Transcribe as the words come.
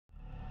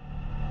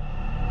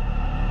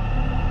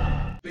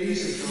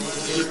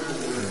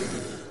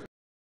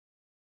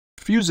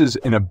Fuses,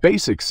 in a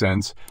basic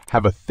sense,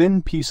 have a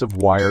thin piece of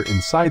wire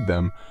inside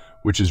them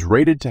which is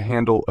rated to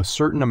handle a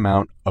certain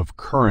amount of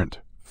current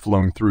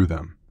flowing through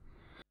them.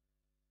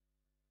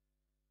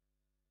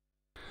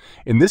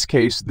 In this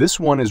case, this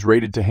one is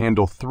rated to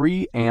handle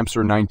 3 amps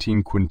or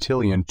 19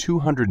 quintillion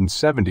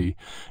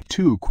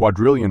 272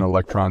 quadrillion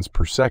electrons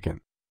per second.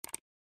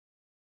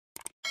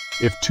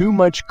 If too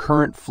much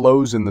current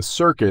flows in the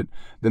circuit,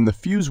 then the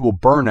fuse will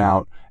burn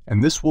out,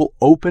 and this will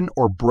open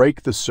or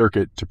break the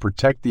circuit to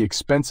protect the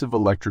expensive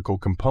electrical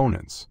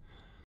components.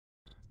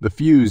 The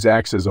fuse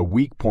acts as a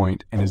weak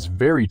point and is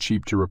very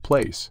cheap to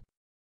replace.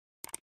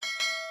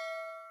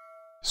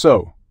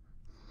 So,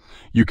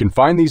 you can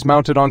find these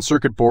mounted on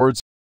circuit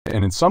boards,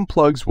 and in some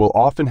plugs will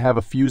often have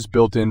a fuse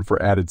built in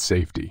for added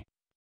safety.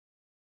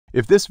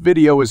 If this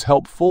video is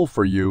helpful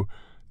for you,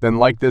 then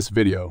like this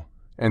video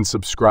and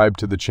subscribe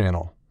to the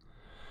channel.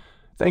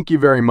 Thank you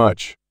very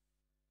much.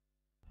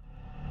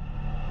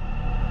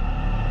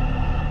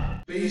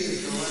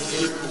 Basic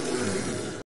electrical